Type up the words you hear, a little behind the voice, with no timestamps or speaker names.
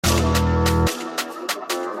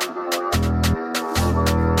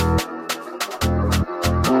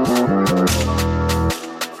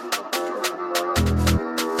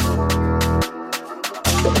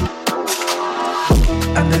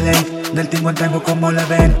tingo en tango como la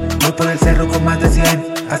ven. Voy por el cerro con más de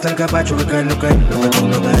 100, hasta el capacho que cae lo que tú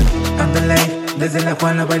no ves. Ándale, desde la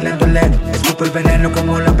Juana bailándole, escupo el veneno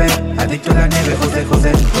como la ven. Adicto a la nieve, José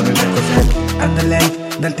José, con el José. Ándale,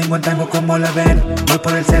 del tingo en tango como la ven. Voy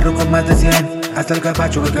por el cerro con más de 100, hasta el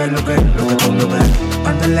capacho que cae lo que tú no ves.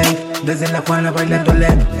 Ándale, desde la Juana bailándole,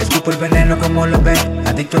 escupo el veneno como la ven.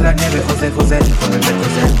 Adicto a la nieve, José José, con el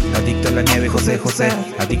José. Adicto a la nieve, José José,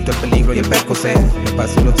 adicto al peligro y el percocé. Me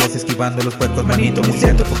paso los días esquivando los puercos, manito, muy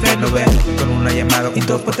cierto, porque no ven. Con una llamada y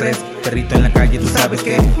 2x3, perrito en la calle, tú sabes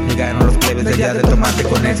que llegaron los plebes de allá de tomate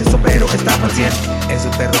con ese sombrero que estamos al 100.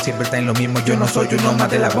 Esos perros siempre están en lo mismo, yo no soy uno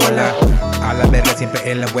más de la bola. A la verga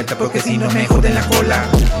siempre en la vuelta, porque si no me joden la cola.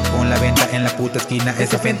 Con la venta en la puta esquina,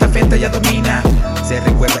 ese fenta ya domina. Se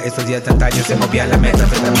recuerda esos días de antaño, se movía la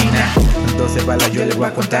metanfetamina. 12 balas yo le voy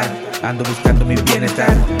a contar, ando buscando mi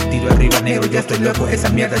bienestar. Tiro arriba negro, yo estoy loco, esa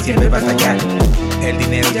mierda siempre va a estallar. El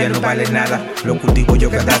dinero ya no vale nada, lo cultivo yo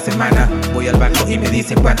cada semana. Voy al banco y me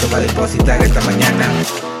dicen cuánto va a depositar esta mañana.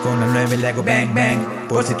 Con la 9 le hago bang bang,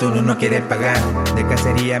 por si tú no quieres pagar. De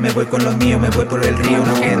cacería me voy con los míos, me voy por el río,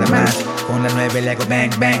 no queda más. Con la 9 le hago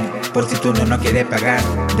bang bang, por si tú no quieres pagar.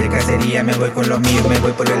 De cacería me voy con los míos, me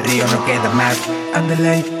voy por el río, no queda más.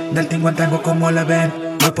 Ándale, del tingo en tango como la ven.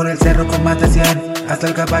 Voy por el cerro con más de 100, hasta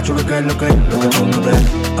el capacho que cae lo que tú no ves.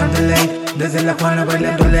 Ándale, desde la Juana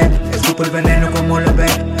bailándole, escupo el veneno como la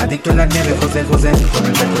ven. Adicto a la nieve, José José, con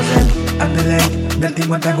el José. Ándale, del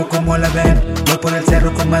tingo en tango como la ven. Voy por el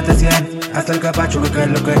cerro con más de 100, hasta el capacho que cae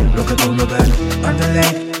lo que tú no ves.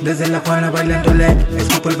 Ándale, desde la Juana bailándole,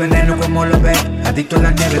 escupo el veneno como la ven. Adicto a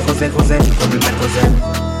la nieve, José José, con el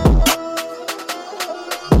José.